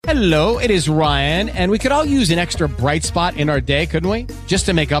Hello, it is Ryan, and we could all use an extra bright spot in our day, couldn't we? Just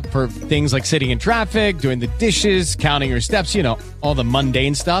to make up for things like sitting in traffic, doing the dishes, counting your steps, you know, all the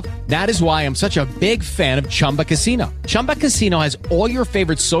mundane stuff. That is why I'm such a big fan of Chumba Casino. Chumba Casino has all your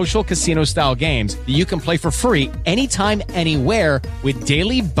favorite social casino-style games that you can play for free anytime, anywhere with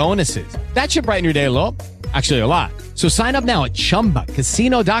daily bonuses. That should brighten your day a little. Actually, a lot. So sign up now at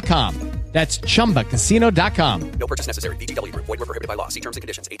ChumbaCasino.com. That's ChumbaCasino.com. No purchase necessary. VGW Group. Void where prohibited by law. See terms and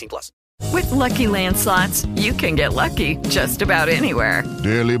conditions. 18+. With Lucky Land Slots, you can get lucky just about anywhere.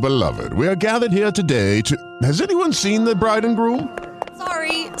 Dearly beloved, we are gathered here today to... Has anyone seen the bride and groom?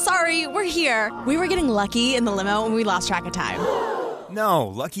 Sorry, we're here. We were getting lucky in the limo and we lost track of time. No,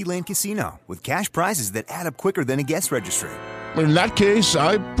 Lucky Land Casino. With cash prizes that add up quicker than a guest registry. In that case,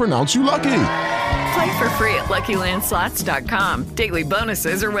 I pronounce you lucky. Play for free at LuckyLandSlots.com. Daily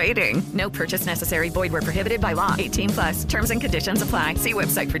bonuses are waiting. No purchase necessary. Void where prohibited by law. 18+. Terms and conditions apply. See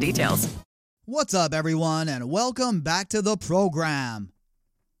website for details. What's up, everyone, and welcome back to the program.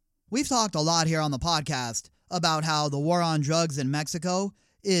 We've talked a lot here on the podcast about how the war on drugs in Mexico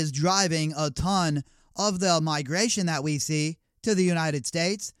is driving a ton of the migration that we see to the United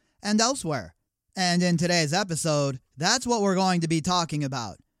States and elsewhere. And in today's episode, that's what we're going to be talking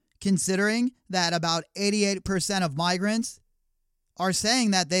about, considering that about 88% of migrants are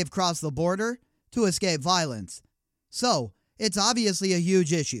saying that they've crossed the border to escape violence. So, it's obviously a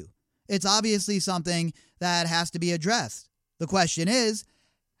huge issue. It's obviously something that has to be addressed. The question is,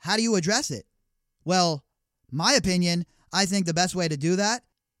 how do you address it? Well, my opinion, I think the best way to do that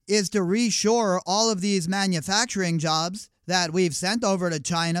is to reshore all of these manufacturing jobs that we've sent over to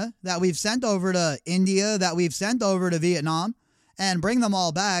China, that we've sent over to India, that we've sent over to Vietnam, and bring them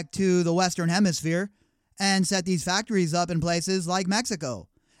all back to the Western Hemisphere and set these factories up in places like Mexico.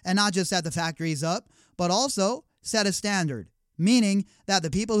 And not just set the factories up, but also set a standard, meaning that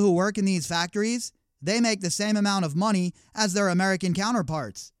the people who work in these factories, they make the same amount of money as their American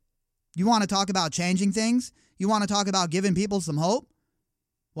counterparts. You want to talk about changing things? You want to talk about giving people some hope?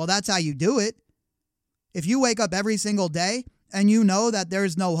 Well, that's how you do it. If you wake up every single day and you know that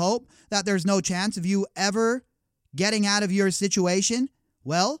there's no hope, that there's no chance of you ever getting out of your situation,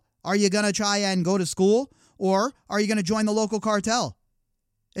 well, are you going to try and go to school, or are you going to join the local cartel?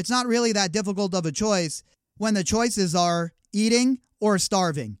 It's not really that difficult of a choice when the choices are eating or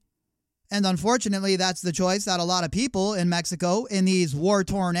starving. And unfortunately, that's the choice that a lot of people in Mexico in these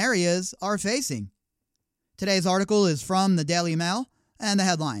war-torn areas are facing. Today's article is from the Daily Mail, and the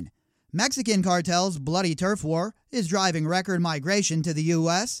headline: Mexican cartel's bloody turf war is driving record migration to the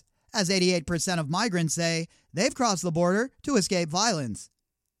U.S., as 88% of migrants say they've crossed the border to escape violence.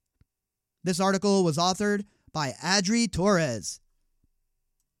 This article was authored by Adri Torres.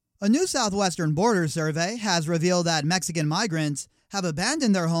 A new southwestern border survey has revealed that Mexican migrants have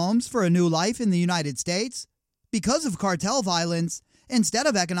abandoned their homes for a new life in the United States because of cartel violence instead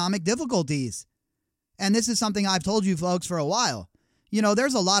of economic difficulties. And this is something I've told you folks for a while. You know,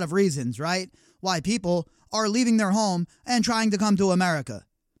 there's a lot of reasons, right, why people are leaving their home and trying to come to America.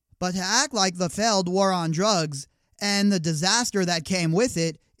 But to act like the failed war on drugs and the disaster that came with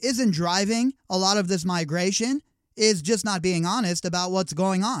it isn't driving a lot of this migration is just not being honest about what's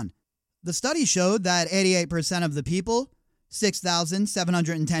going on. The study showed that 88% of the people,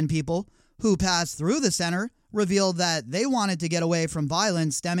 6,710 people, who passed through the center revealed that they wanted to get away from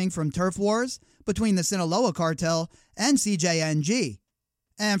violence stemming from turf wars between the Sinaloa cartel and CJNG.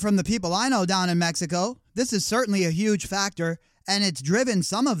 And from the people I know down in Mexico, this is certainly a huge factor, and it's driven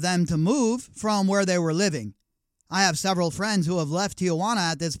some of them to move from where they were living. I have several friends who have left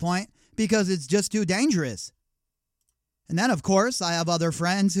Tijuana at this point because it's just too dangerous. And then, of course, I have other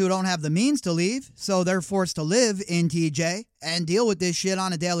friends who don't have the means to leave, so they're forced to live in TJ and deal with this shit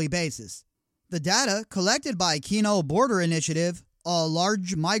on a daily basis. The data collected by Kino Border Initiative, a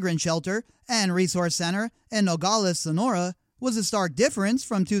large migrant shelter and resource center in Nogales, Sonora, was a stark difference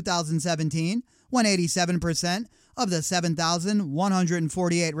from 2017, when 87% of the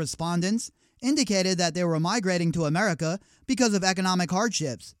 7,148 respondents indicated that they were migrating to America because of economic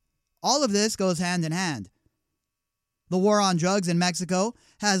hardships. All of this goes hand in hand. The war on drugs in Mexico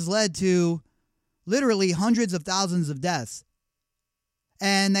has led to literally hundreds of thousands of deaths.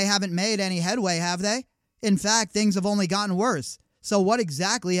 And they haven't made any headway, have they? In fact, things have only gotten worse. So what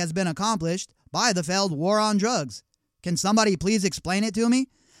exactly has been accomplished by the failed war on drugs? Can somebody please explain it to me?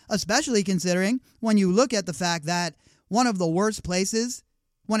 Especially considering when you look at the fact that one of the worst places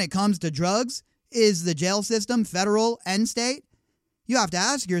when it comes to drugs is the jail system, federal and state. You have to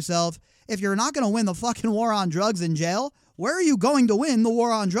ask yourself, if you're not going to win the fucking war on drugs in jail, where are you going to win the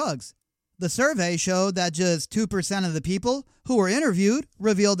war on drugs? The survey showed that just 2% of the people who were interviewed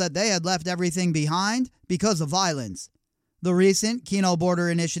revealed that they had left everything behind because of violence. The recent Kino Border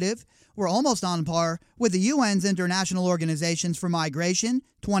Initiative were almost on par with the UN's International Organizations for Migration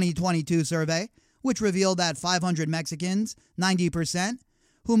 2022 survey, which revealed that 500 Mexicans, 90%,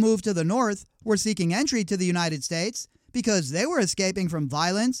 who moved to the north were seeking entry to the United States because they were escaping from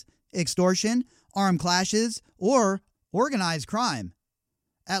violence, extortion, armed clashes, or organized crime.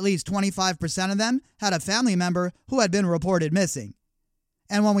 At least 25% of them had a family member who had been reported missing.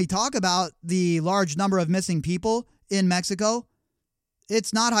 And when we talk about the large number of missing people in Mexico,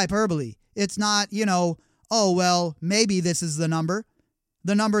 it's not hyperbole. It's not, oh, well, maybe this is the number.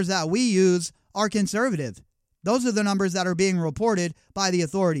 The numbers that we use are conservative. Those are the numbers that are being reported by the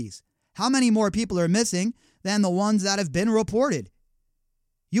authorities. How many more people are missing than the ones that have been reported?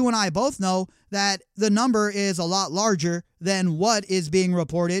 You and I both know that the number is a lot larger than what is being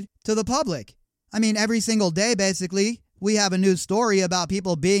reported to the public. I mean, every single day, basically, we have a news story about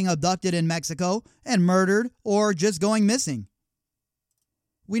people being abducted in Mexico and murdered or just going missing.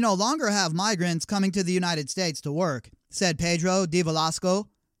 We no longer have migrants coming to the United States to work, said Pedro de Velasco,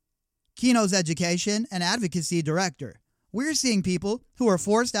 Kino's education and advocacy director. We're seeing people who are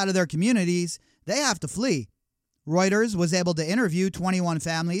forced out of their communities. They have to flee. Reuters was able to interview 21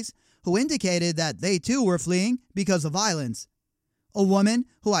 families who indicated that they too were fleeing because of violence. A woman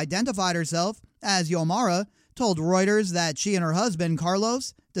who identified herself as Yomara told Reuters that she and her husband,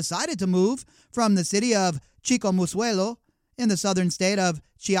 Carlos, decided to move from the city of Chicomuzuelo in the southern state of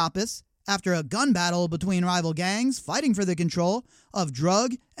Chiapas after a gun battle between rival gangs fighting for the control of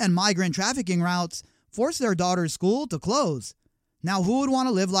drug and migrant trafficking routes forced their daughter's school to close. Now, who would want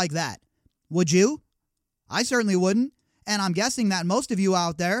to live like that? Would you? I certainly wouldn't, and I'm guessing that most of you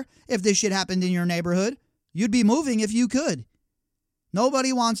out there, if this shit happened in your neighborhood, you'd be moving if you could.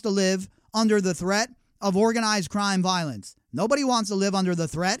 Nobody wants to live under the threat of organized crime violence. Nobody wants to live under the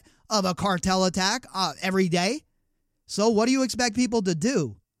threat of a cartel attack every day. So what do you expect people to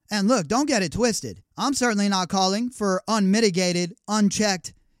do? And look, don't get it twisted. I'm certainly not calling for unmitigated,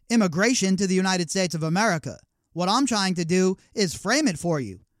 unchecked immigration to the United States of America. What I'm trying to do is frame it for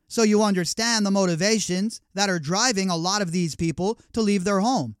you so you understand the motivations that are driving a lot of these people to leave their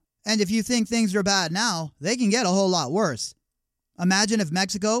home. And if you think things are bad now, they can get a whole lot worse. Imagine if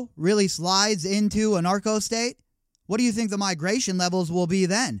Mexico really slides into a narco state. What do you think the migration levels will be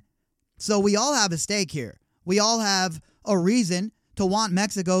then? So we all have a stake here. We all have a reason to want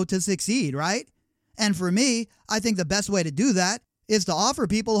Mexico to succeed, right? And for me, I think the best way to do that is to offer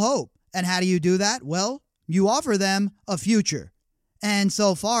people hope. And how do you do that? Well, you offer them a future. And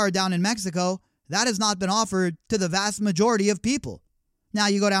so far down in Mexico, that has not been offered to the vast majority of people. Now,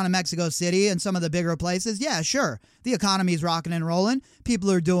 you go down to Mexico City and some of the bigger places, yeah, sure, the economy's rocking and rolling, people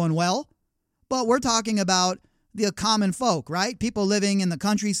are doing well, but we're talking about the common folk, right? People living in the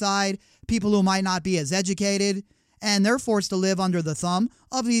countryside, people who might not be as educated, and they're forced to live under the thumb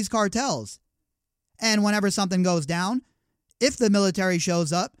of these cartels. And whenever something goes down, if the military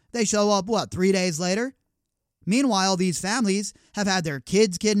shows up, they show up, 3 days later? Meanwhile, these families have had their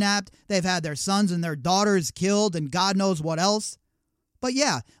kids kidnapped, they've had their sons and their daughters killed, and God knows what else. But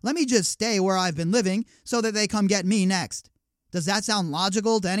yeah, let me just stay where I've been living so that they come get me next. Does that sound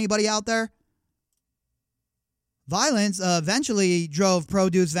logical to anybody out there? Violence eventually drove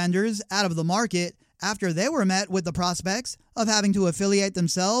produce vendors out of the market after they were met with the prospects of having to affiliate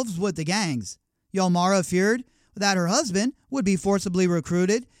themselves with the gangs. Yomara feared that her husband would be forcibly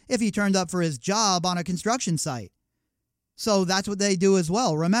recruited if he turned up for his job on a construction site. So that's what they do as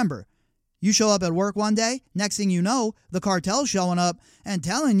well, remember. You show up at work one day, next thing you know, the cartel's showing up and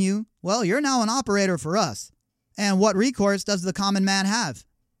telling you, well, you're now an operator for us. And what recourse does the common man have?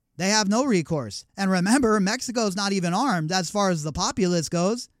 They have no recourse. And remember, Mexico's not even armed as far as the populace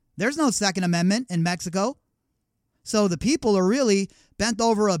goes. There's no Second Amendment in Mexico. So the people are really bent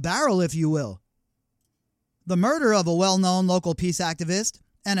over a barrel, if you will. The murder of a well-known local peace activist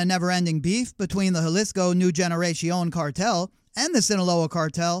and a never-ending beef between the Jalisco New Generacion cartel and the Sinaloa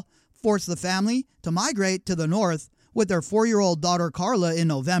cartel forced the family to migrate to the north with their 4-year-old daughter Carla in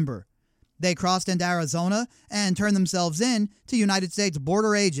November. They crossed into Arizona and turned themselves in to United States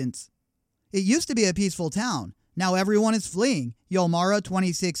border agents. It used to be a peaceful town. Now everyone is fleeing, Yomara,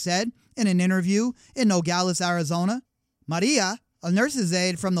 26, said in an interview in Nogales, Arizona. Maria, a nurse's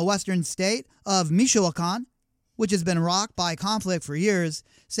aide from the western state of Michoacan, which has been rocked by conflict for years,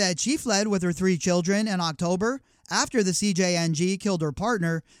 said she fled with her 3 children in October after the CJNG killed her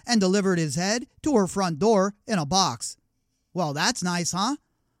partner and delivered his head to her front door in a box. Well, that's nice, huh?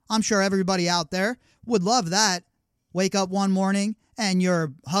 I'm sure everybody out there would love that. Wake up one morning and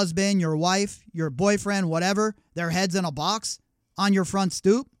your husband, your wife, your boyfriend, whatever, their head's in a box on your front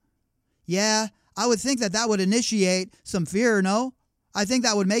stoop? Yeah, I would think that would initiate some fear, no? I think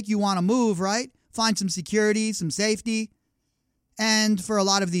that would make you want to move, right? Find some security, some safety. And for a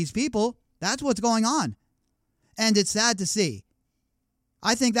lot of these people, that's what's going on. And it's sad to see.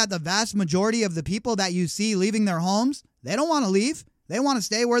 I think that the vast majority of the people that you see leaving their homes, they don't want to leave. They want to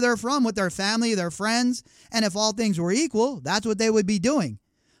stay where they're from with their family, their friends, and if all things were equal, that's what they would be doing.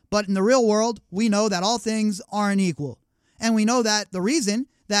 But in the real world, we know that all things aren't equal. And we know that the reason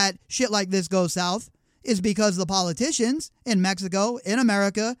that shit like this goes south is because the politicians in Mexico, in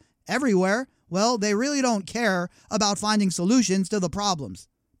America, everywhere, well, they really don't care about finding solutions to the problems.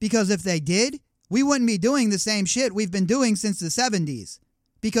 Because if they did, we wouldn't be doing the same shit we've been doing since the 70s.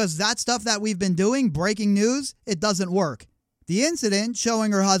 Because that stuff that we've been doing, breaking news, it doesn't work. The incident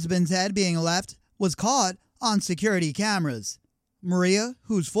showing her husband's head being left was caught on security cameras. Maria,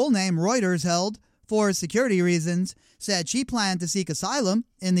 whose full name Reuters held for security reasons, said she planned to seek asylum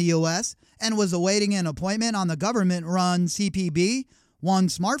in the U.S. and was awaiting an appointment on the government-run CPB, one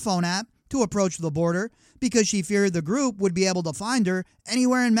smartphone app, to approach the border because she feared the group would be able to find her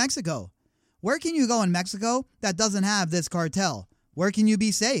anywhere in Mexico. Where can you go in Mexico that doesn't have this cartel? Where can you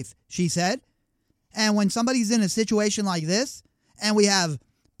be safe? She said. And when somebody's in a situation like this, and we have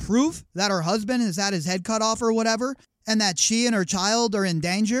proof that her husband has had his head cut off or whatever, and that she and her child are in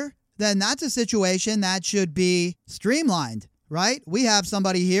danger, then that's a situation that should be streamlined, right? We have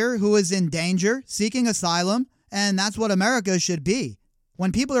somebody here who is in danger, seeking asylum, and that's what America should be.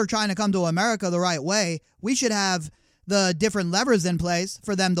 When people are trying to come to America the right way, we should have the different levers in place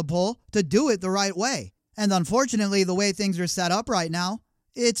for them to pull to do it the right way. And unfortunately, the way things are set up right now,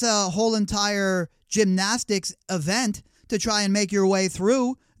 it's a whole entire gymnastics event to try and make your way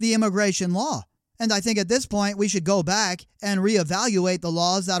through the immigration law. And I think at this point, we should go back and reevaluate the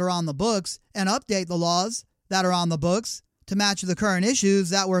laws that are on the books and update the laws that are on the books to match the current issues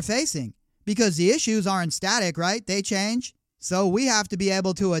that we're facing. Because the issues aren't static, right? They change. So we have to be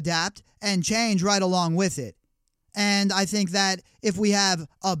able to adapt and change right along with it. And I think that if we have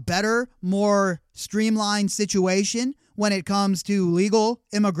a better, more streamlined situation when it comes to legal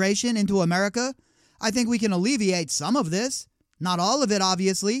immigration into America, I think we can alleviate some of this. Not all of it,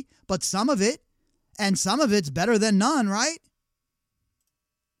 obviously, but some of it. And some of it's better than none, right?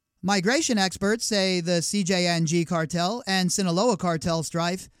 Migration experts say the CJNG cartel and Sinaloa cartel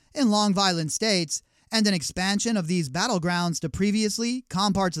strife in long violent states and an expansion of these battlegrounds to previously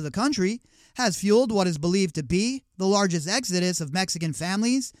calm parts of the country has fueled what is believed to be the largest exodus of Mexican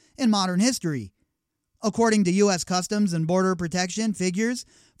families in modern history. According to U.S. Customs and Border Protection figures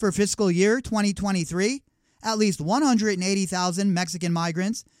for fiscal year 2023, at least 180,000 Mexican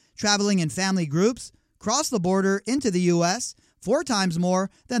migrants traveling in family groups crossed the border into the U.S., 4 times more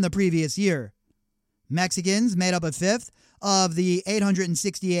than the previous year. Mexicans made up a fifth of the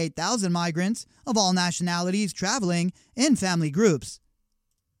 868,000 migrants of all nationalities traveling in family groups.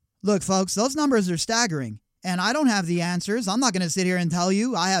 Look, folks, those numbers are staggering, and I don't have the answers. I'm not going to sit here and tell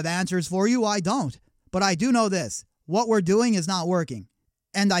you I have answers for you. I don't. But I do know this. What we're doing is not working.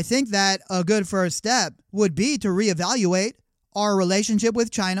 And I think that a good first step would be to reevaluate our relationship with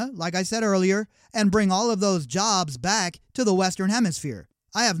China, like I said earlier, and bring all of those jobs back to the Western Hemisphere.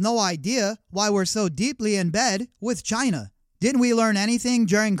 I have no idea why we're so deeply in bed with China. Didn't we learn anything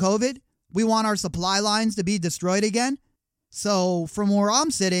during COVID? We want our supply lines to be destroyed again? So from where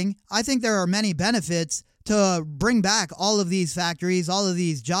I'm sitting, I think there are many benefits to bring back all of these factories, all of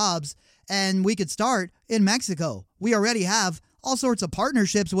these jobs, and we could start in Mexico. We already have all sorts of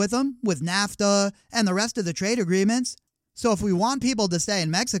partnerships with them, with NAFTA and the rest of the trade agreements. So if we want people to stay in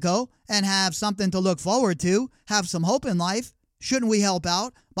Mexico and have something to look forward to, have some hope in life, shouldn't we help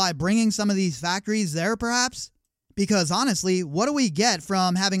out by bringing some of these factories there perhaps? Because honestly, what do we get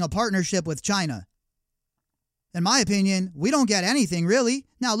from having a partnership with China? In my opinion, we don't get anything really.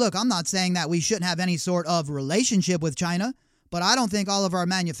 Now look, I'm not saying that we shouldn't have any sort of relationship with China, but I don't think all of our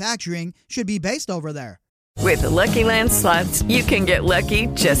manufacturing should be based over there. With the Lucky Land Slots, you can get lucky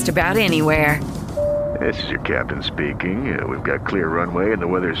just about anywhere. This is your captain speaking. We've got clear runway and the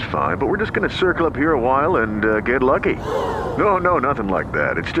weather's fine, but we're just going to circle up here a while and get lucky. No, nothing like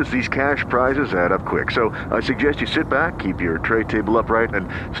that. It's just these cash prizes add up quick. So I suggest you sit back, keep your tray table upright, and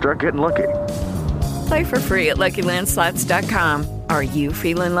start getting lucky. Play for free at LuckyLandSlots.com. Are you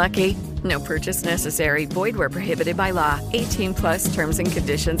feeling lucky? No purchase necessary. Void where prohibited by law. 18+ terms and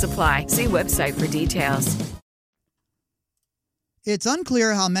conditions apply. See website for details. It's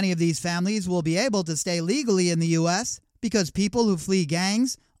unclear how many of these families will be able to stay legally in the U.S. because people who flee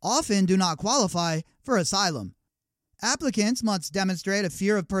gangs often do not qualify for asylum. Applicants must demonstrate a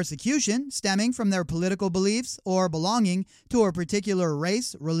fear of persecution stemming from their political beliefs or belonging to a particular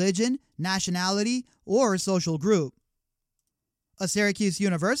race, religion, nationality, or social group. A Syracuse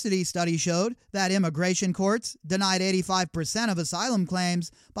University study showed that immigration courts denied 85% of asylum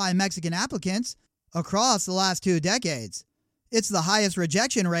claims by Mexican applicants across the last 2 decades. It's the highest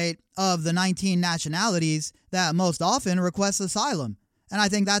rejection rate of the 19 nationalities that most often request asylum, and I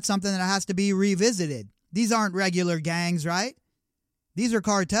think that's something that has to be revisited. These aren't regular gangs, right? These are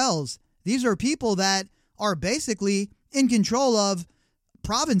cartels. These are people that are basically in control of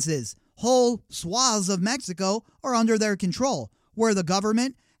provinces. Whole swaths of Mexico are under their control, where the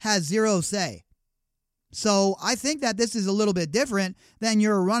government has zero say. So I think that this is a little bit different than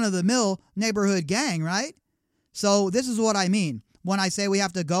your run-of-the-mill neighborhood gang, right? So this is what I mean when I say we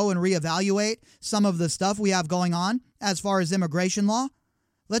have to go and reevaluate some of the stuff we have going on as far as immigration law.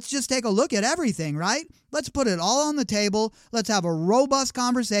 Let's just take a look at everything, right? Let's put it all on the table. Let's have a robust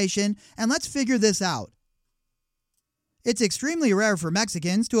conversation, and let's figure this out. It's extremely rare for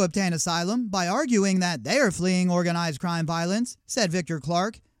Mexicans to obtain asylum by arguing that they are fleeing organized crime violence, said Victor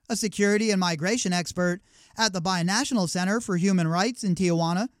Clark, a security and migration expert at the Binational Center for Human Rights in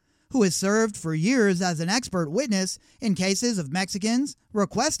Tijuana, who has served for years as an expert witness in cases of Mexicans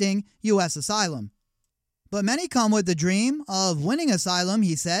requesting U.S. asylum. But many come with the dream of winning asylum,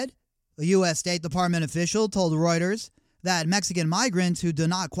 he said. A U.S. State Department official told Reuters that Mexican migrants who do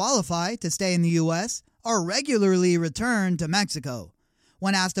not qualify to stay in the U.S. are regularly returned to Mexico.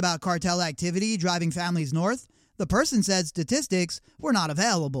 When asked about cartel activity driving families north, the person said statistics were not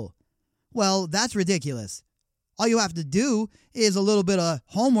available. Well, that's ridiculous. All you have to do is a little bit of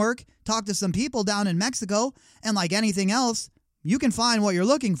homework, talk to some people down in Mexico, and like anything else, you can find what you're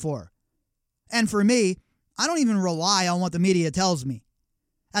looking for. And for me, I don't even rely on what the media tells me.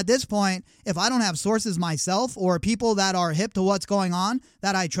 At this point, if I don't have sources myself or people that are hip to what's going on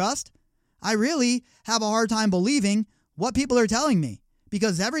that I trust, I really have a hard time believing what people are telling me,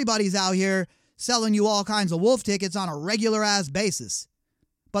 because everybody's out here selling you all kinds of wolf tickets on a regular-ass basis.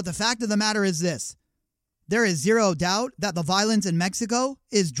 But the fact of the matter is this. There is zero doubt that the violence in Mexico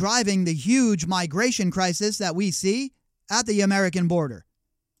is driving the huge migration crisis that we see at the American border.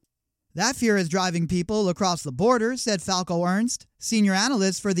 That fear is driving people across the border, said Falco Ernst, senior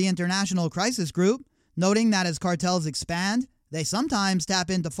analyst for the International Crisis Group, noting that as cartels expand, they sometimes tap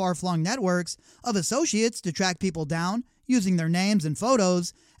into far-flung networks of associates to track people down using their names and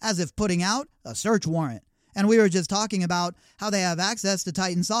photos as if putting out a search warrant. And we were just talking about how they have access to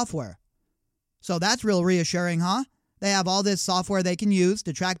Titan software. So that's real reassuring, huh? They have all this software they can use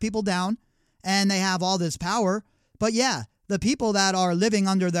to track people down, and they have all this power. But yeah, the people that are living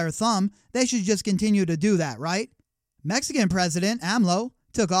under their thumb, they should just continue to do that, right? Mexican President AMLO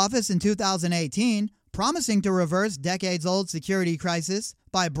took office in 2018, promising to reverse decades-old security crisis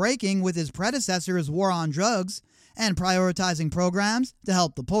by breaking with his predecessor's war on drugs and prioritizing programs to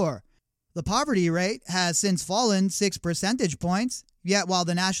help the poor. The poverty rate has since fallen 6 percentage points, yet while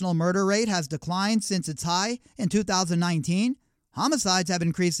the national murder rate has declined since its high in 2019, homicides have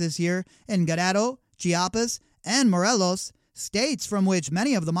increased this year in Guerrero, Chiapas, and Morelos, states from which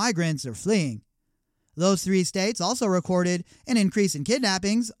many of the migrants are fleeing. Those 3 states also recorded an increase in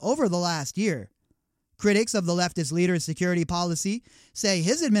kidnappings over the last year. Critics of the leftist leader's security policy say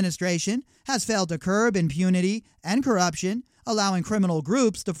his administration has failed to curb impunity and corruption, allowing criminal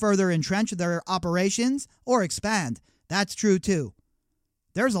groups to further entrench their operations or expand. That's true too.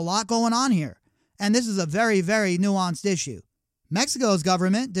 There's a lot going on here, and this is a very, very nuanced issue. Mexico's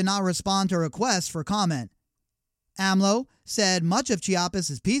government did not respond to requests for comment. AMLO said much of Chiapas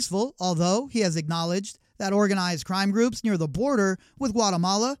is peaceful, although he has acknowledged that organized crime groups near the border with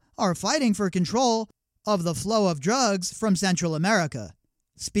Guatemala are fighting for control of the flow of drugs from Central America.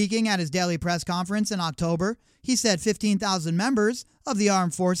 Speaking at his daily press conference in October, he said 15,000 members of the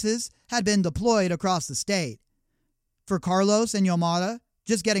armed forces had been deployed across the state. For Carlos and Yomara,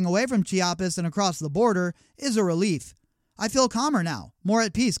 just getting away from Chiapas and across the border is a relief. I feel calmer now, more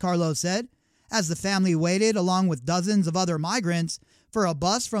at peace, Carlos said, as the family waited along with dozens of other migrants for a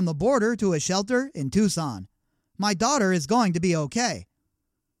bus from the border to a shelter in Tucson. My daughter is going to be okay.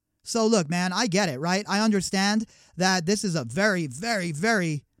 So look, man, I get it, right? I understand that this is a very, very,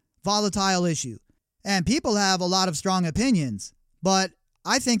 very volatile issue. And people have a lot of strong opinions. But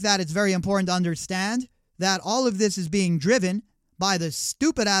I think that it's very important to understand that all of this is being driven by the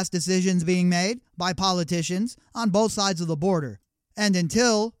stupid-ass decisions being made by politicians on both sides of the border. And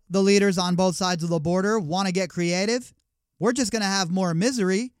until the leaders on both sides of the border want to get creative, we're just going to have more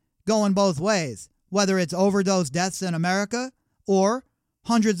misery going both ways, whether it's overdose deaths in America or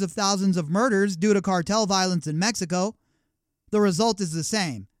hundreds of thousands of murders due to cartel violence in Mexico, the result is the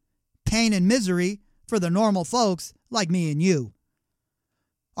same: pain and misery for the normal folks like me and you.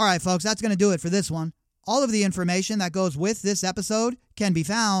 All right, folks, that's going to do it for this one. All of the information that goes with this episode can be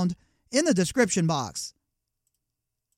found in the description box.